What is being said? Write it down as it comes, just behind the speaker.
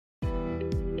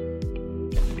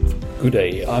Good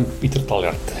day, I'm Pieter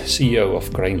Taljaard, CEO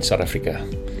of Grain South Africa.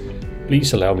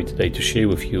 Please allow me today to share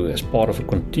with you, as part of a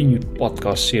continued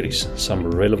podcast series,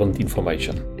 some relevant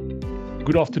information.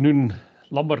 Good afternoon,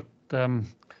 Lambert.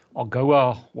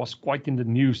 AGOA was quite in the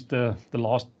news the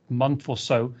last month or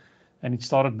so, and it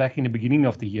started back in the beginning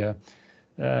of the year.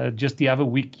 Just the other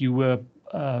week you were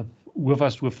with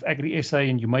us with Agri-SA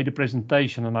and you made a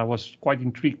presentation, and I was quite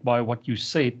intrigued by what you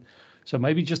said. So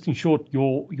maybe just in short,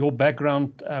 your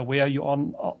background, where are you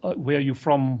where are you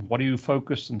from, what do you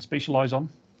focus and specialize on?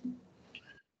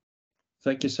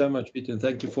 Thank you so much, Pieter, and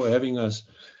thank you for having us.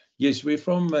 Yes, we're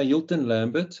from Hilton,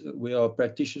 Lambert. We are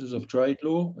practitioners of trade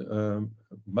law.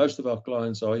 Most of our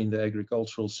clients are in the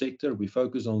agricultural sector. We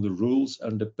focus on the rules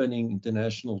underpinning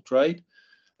international trade.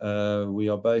 We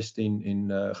are based in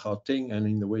Gauteng and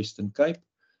in the Western Cape.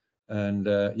 And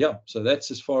so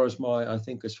that's as far as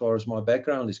my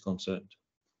background is concerned.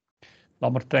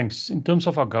 Lambert, thanks. In terms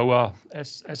of AGOA,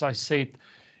 as I said,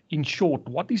 in short,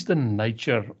 what is the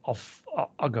nature of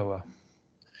AGOA?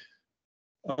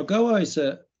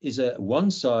 AGOA is a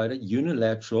one-sided,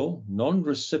 unilateral,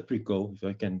 non-reciprocal, if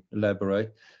I can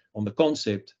elaborate on the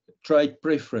concept, trade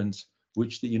preference,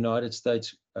 which the United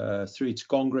States, through its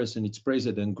Congress and its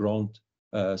president, grant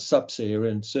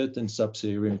certain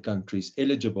sub-Saharan countries,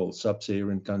 eligible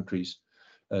sub-Saharan countries,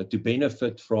 to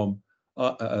benefit from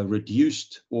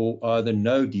reduced or either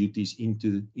no duties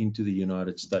into the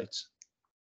United States.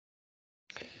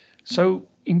 So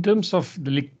in terms of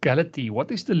the legality,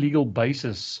 what is the legal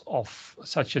basis of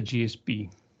such a GSP?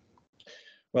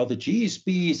 Well, the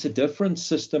GSP is a different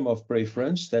system of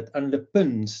preference that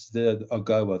underpins the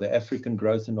AGOA, the African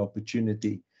Growth and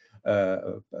Opportunity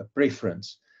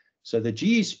preference. So the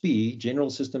GSP,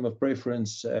 General System of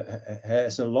Preference,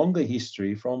 has a longer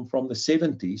history from the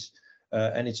 70s,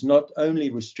 and it's not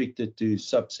only restricted to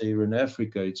sub-Saharan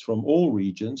Africa, it's from all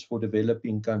regions for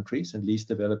developing countries and least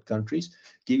developed countries,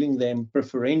 giving them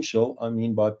preferential,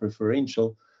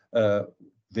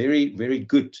 very, very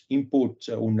good import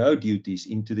or no duties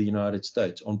into the United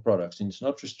States on products. And it's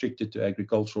not restricted to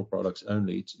agricultural products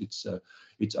only, it's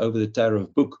over the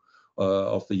tariff book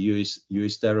of the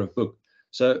US tariff book.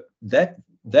 So that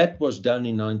was done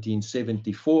in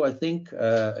 1974, I think,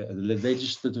 the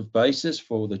legislative basis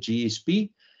for the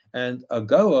GSP. And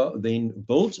AGOA then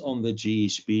built on the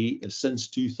GSP since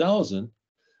 2000,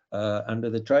 under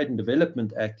the Trade and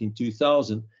Development Act in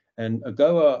 2000. And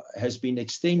AGOA has been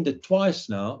extended twice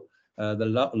now.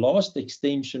 The last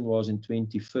extension was in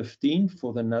 2015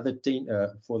 for another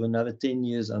 10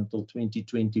 years until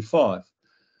 2025.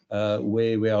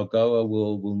 Where AGOA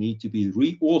will need to be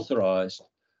reauthorized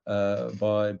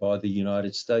by the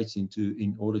United States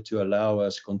in order to allow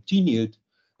us continued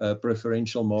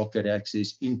preferential market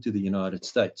access into the United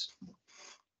States.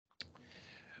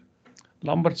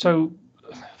 Lambert, so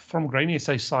from Grain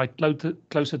SA side,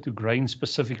 closer to grain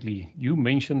specifically, you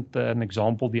mentioned an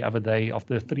example the other day of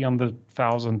the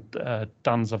 300,000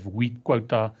 tons of wheat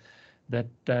quota that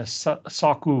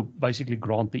SACU basically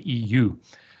grant the EU.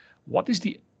 What is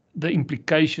the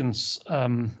implications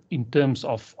in terms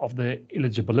of the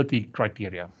eligibility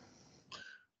criteria?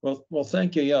 Well,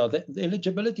 thank you. Yeah, the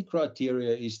eligibility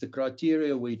criteria is the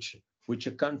criteria which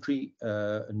a country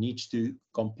needs to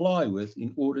comply with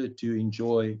in order to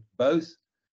enjoy both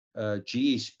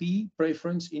GSP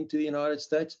preference into the United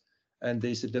States, and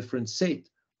there's a different set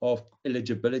of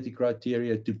eligibility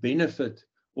criteria to benefit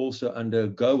also under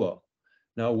AGOA.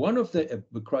 Now, one of the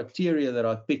criteria that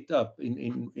I picked up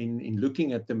in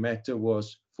looking at the matter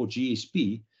was for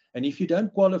GSP. And if you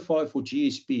don't qualify for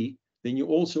GSP, then you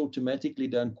also automatically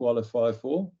don't qualify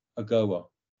for AGOA.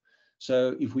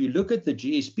 So if we look at the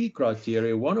GSP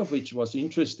criteria, one of which was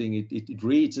interesting, it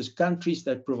reads as countries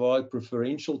that provide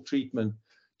preferential treatment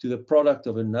to the product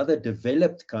of another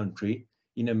developed country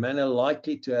in a manner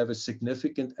likely to have a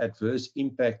significant adverse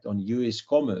impact on US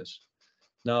commerce.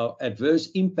 Now, adverse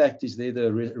impact is there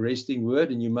the resting word,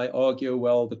 and you may argue,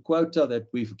 well, the quota that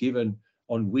we've given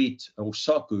on wheat or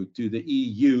SACU to the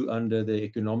EU under the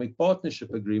Economic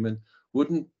Partnership Agreement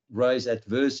wouldn't raise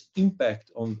adverse impact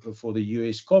for the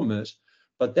US commerce,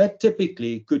 but that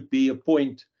typically could be a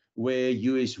point where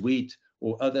US wheat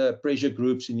or other pressure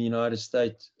groups in the United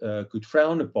States could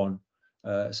frown upon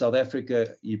South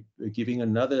Africa giving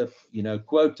another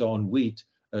quota on wheat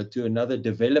to another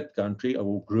developed country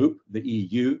or group, the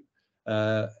EU,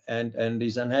 and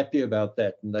is unhappy about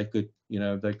that, and they could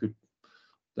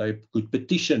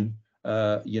petition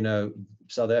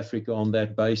South Africa on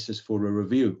that basis for a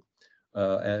review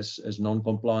as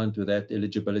non-compliant with that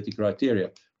eligibility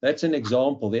criteria. That's an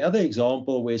example. The other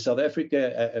example where South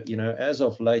Africa, as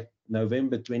of late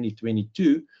November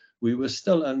 2022, we were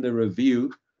still under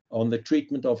review on the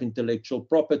treatment of intellectual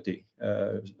property,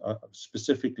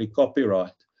 specifically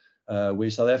copyright, where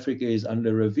South Africa is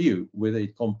under review, whether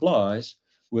it complies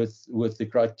with the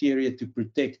criteria to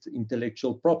protect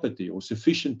intellectual property or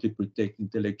sufficiently protect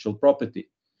intellectual property.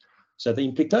 So the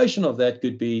implication of that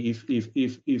could be if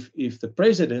the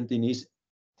president in his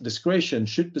discretion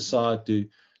should decide to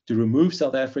remove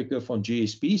South Africa from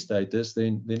GSP status,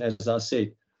 then as I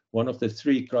said, one of the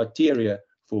three criteria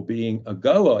for being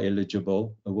AGOA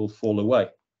eligible will fall away.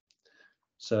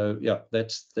 So yeah,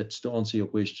 that's to answer your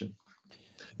question.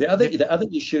 The other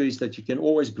issue is that you can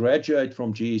always graduate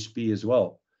from GSP as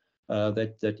well.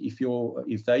 That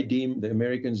if they deem, the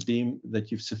Americans deem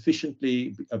that you've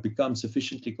sufficiently become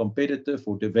sufficiently competitive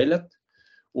or developed,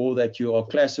 or that you are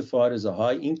classified as a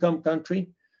high income country,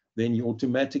 then you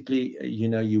automatically,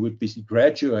 you would be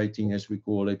graduating, as we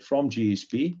call it, from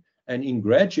GSP. And in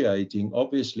graduating,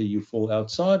 obviously you fall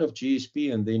outside of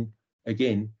GSP, and then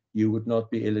again, you would not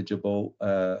be eligible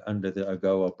under the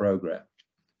AGOA program.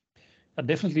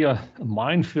 Definitely a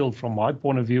minefield from my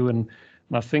point of view, and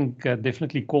I think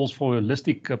definitely calls for a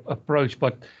holistic approach.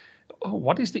 But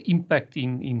what is the impact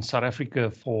in South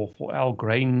Africa for our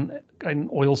grain and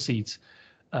oil seeds,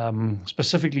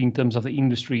 specifically in terms of the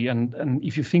industry? And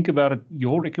if you think about it,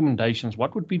 your recommendations,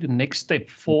 what would be the next step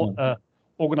for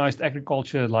organized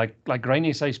agriculture like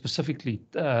Grain SA specifically?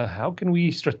 How can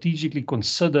we strategically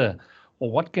consider,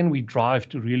 or what can we drive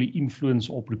to really influence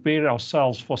or prepare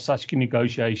ourselves for such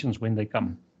negotiations when they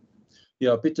come?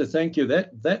 Yeah, Pieter, thank you.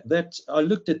 That I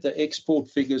looked at the export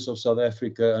figures of South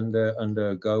Africa under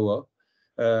AGOA,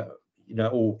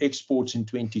 or exports in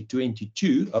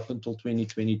 2022 up until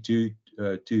 2022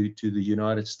 to the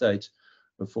United States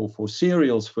for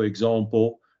cereals, for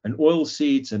example, and oil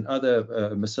seeds and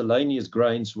other miscellaneous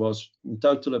grains was in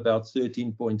total about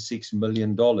 $13.6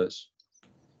 million.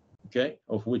 Okay,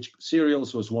 of which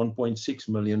cereals was $1.6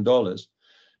 million.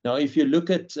 Now, if you look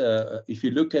at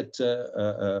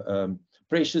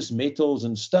precious metals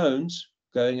and stones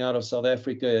going out of South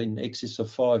Africa in excess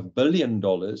of $5 billion,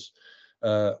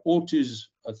 autos,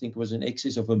 I think, was in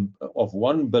excess of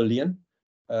 $1 billion.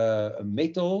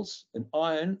 Metals and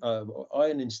iron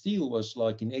and steel was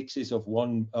like in excess of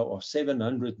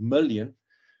 700 million,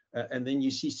 and then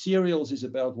you see cereals is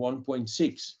about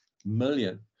 1.6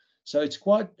 million. So it's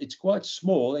quite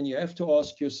small, and you have to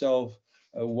ask yourself,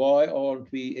 why aren't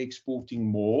we exporting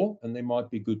more? And there might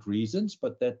be good reasons,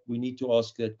 but that we need to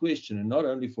ask that question, and not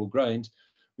only for grains.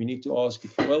 We need to ask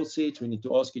it for oilseeds. We need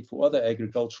to ask it for other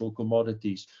agricultural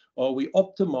commodities. Are we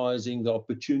optimizing the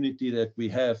opportunity that we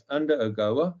have under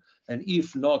AGOA? And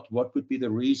if not, what would be the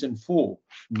reason for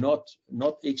not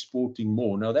exporting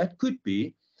more? Now, that could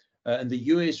be, and the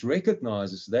US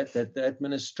recognizes that the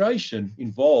administration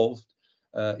involved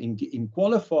in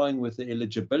qualifying with the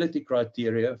eligibility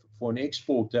criteria for an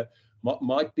exporter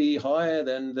might be higher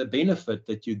than the benefit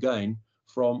that you gain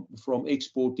from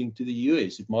exporting to the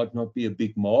US. It might not be a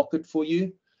big market for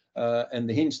you, and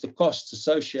hence the costs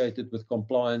associated with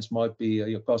compliance might be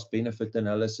your cost-benefit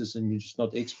analysis, and you're just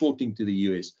not exporting to the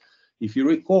US. If you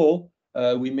recall,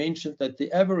 we mentioned that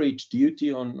the average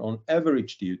duty on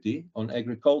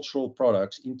agricultural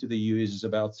products into the US is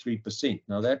about 3%.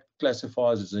 Now that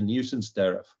classifies as a nuisance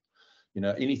tariff,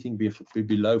 anything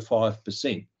below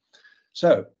 5%.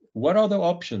 So what are the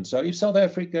options? So if South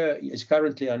Africa is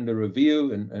currently under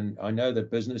review, and I know that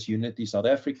Business Unity South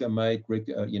Africa made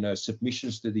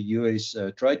submissions to the US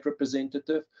trade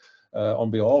representative on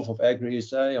behalf of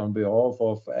Agri-SA, on behalf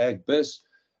of AgBiz,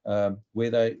 where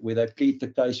they plead the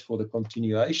case for the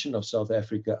continuation of South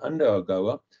Africa under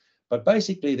AGOA. But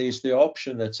basically, there's the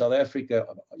option that South Africa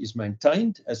is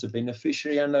maintained as a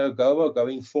beneficiary under AGOA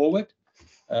going forward,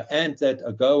 and that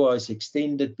AGOA is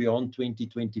extended beyond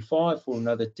 2025 for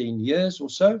another 10 years or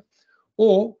so.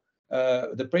 Or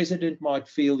the president might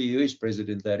feel, the US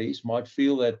president that is, might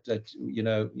feel that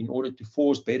in order to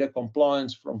force better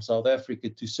compliance from South Africa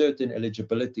to certain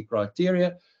eligibility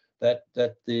criteria, that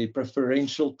the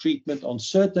preferential treatment on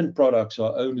certain products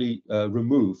are only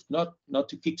removed, not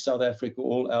to kick South Africa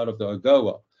all out of the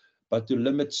AGOA, but to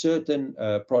limit certain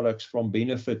products from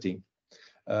benefiting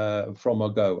from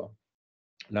AGOA.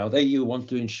 Now, there you want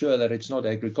to ensure that it's not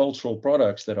agricultural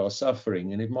products that are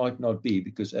suffering, and it might not be,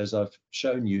 because as I've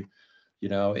shown you,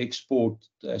 export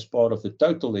as part of the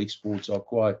total exports are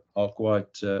quite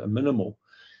minimal.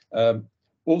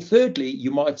 Or thirdly, you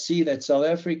might see that South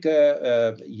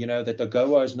Africa, that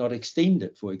AGOA is not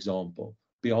extended, for example,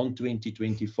 beyond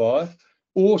 2025,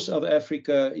 or South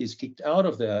Africa is kicked out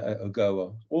of the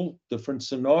AGOA, all different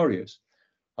scenarios.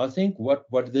 I think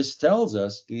what this tells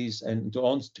us is, and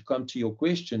to come to your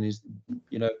question is,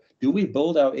 do we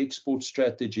build our export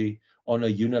strategy on a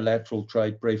unilateral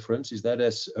trade preference? Is that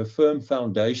a firm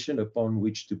foundation upon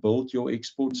which to build your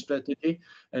export strategy?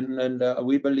 And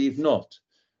we believe not,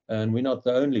 and we're not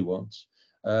the only ones.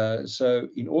 So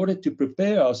in order to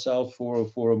prepare ourselves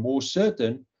for a more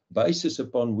certain basis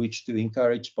upon which to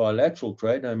encourage bilateral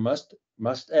trade, I must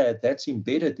add that's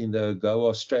embedded in the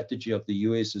AGOA strategy of the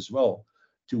US as well,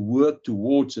 to work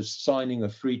towards signing a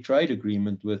free trade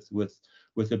agreement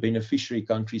with a beneficiary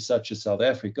country such as South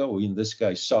Africa, or in this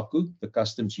case, SACU, the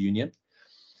customs union.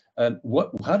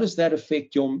 How does that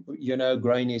affect your,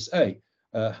 Grain SA?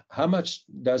 How much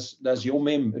does your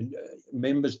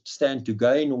members stand to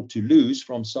gain or to lose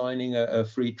from signing a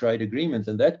free trade agreement?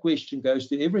 And that question goes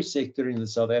to every sector in the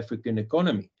South African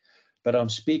economy. But I'm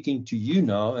speaking to you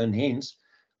now, and hence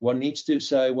one needs to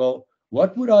say, well,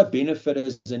 what would I benefit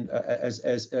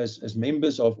as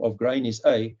members of Grain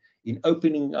SA in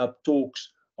opening up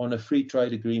talks on a free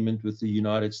trade agreement with the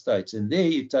United States? And there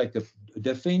you take a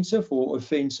defensive or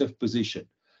offensive position.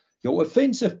 Your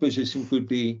offensive position could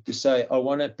be to say, I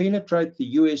want to penetrate the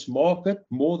US market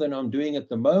more than I'm doing at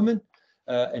the moment,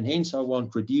 and hence I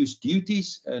want reduced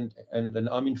duties, and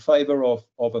I'm in favor of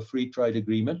a free trade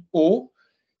agreement. Or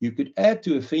you could add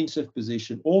to offensive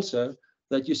position also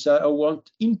that you say, I want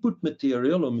input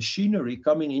material or machinery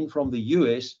coming in from the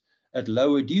US at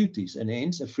lower duties, and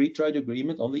hence a free trade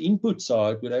agreement on the input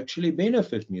side would actually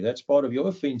benefit me. That's part of your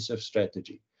offensive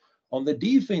strategy. On the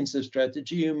defensive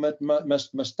strategy, you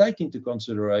must take into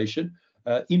consideration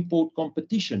import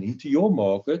competition into your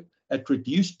market at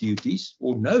reduced duties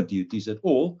or no duties at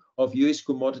all of US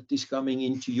commodities coming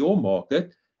into your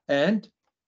market. And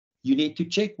you need to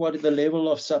check what the level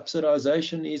of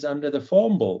subsidization is under the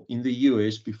Farm Bill in the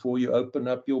US before you open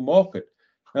up your market.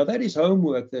 Now, that is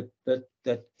homework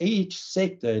that each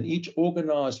sector and each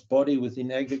organized body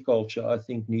within agriculture, I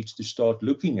think, needs to start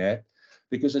looking at.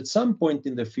 Because at some point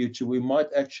in the future, we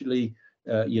might actually,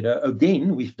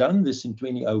 again, we've done this in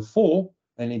 2004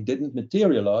 and it didn't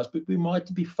materialize, but we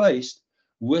might be faced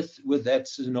with that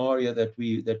scenario that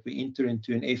we enter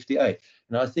into an FTA.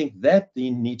 And I think that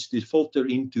then needs to filter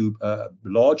into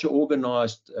larger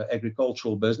organized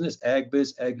agricultural business,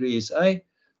 AgBiz, Agri-SA,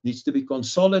 needs to be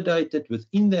consolidated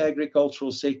within the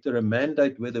agricultural sector, a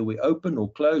mandate whether we open or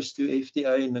close to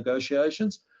FTA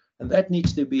negotiations. And that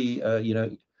needs to be,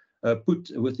 put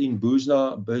within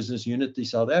BUSNA, Business Unity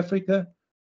South Africa.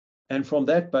 And from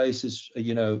that basis,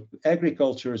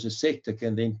 agriculture as a sector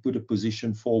can then put a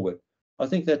position forward. I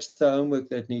think that's the homework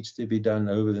that needs to be done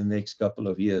over the next couple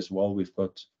of years while we've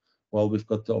got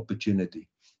the opportunity.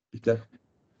 Pieter?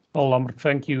 Well, Lambert,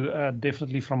 thank you.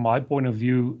 Definitely from my point of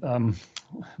view,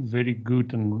 very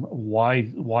good and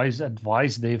wise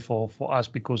advice there for us,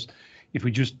 because if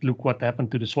we just look what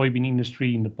happened to the soybean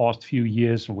industry in the past few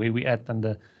years and where we're at, and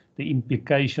the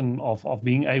implication of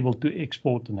being able to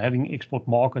export and having export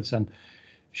markets, and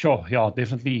sure, yeah,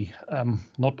 definitely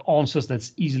not answers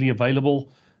that's easily available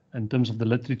in terms of the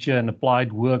literature and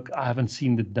applied work. I haven't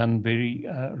seen it done very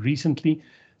recently.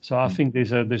 So I think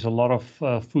there's a lot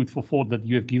of food for thought that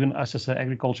you have given us as an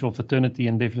agricultural fraternity,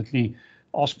 and definitely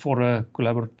ask for a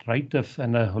collaborative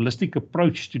and a holistic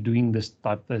approach to doing this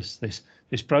type.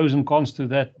 There's pros and cons to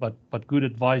that, but good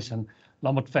advice. And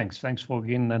Lambert, thanks for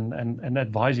again and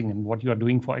advising and what you are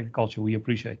doing for agriculture. We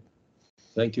appreciate.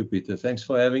 Thank you, Pieter. Thanks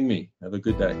for having me. Have a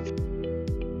good day.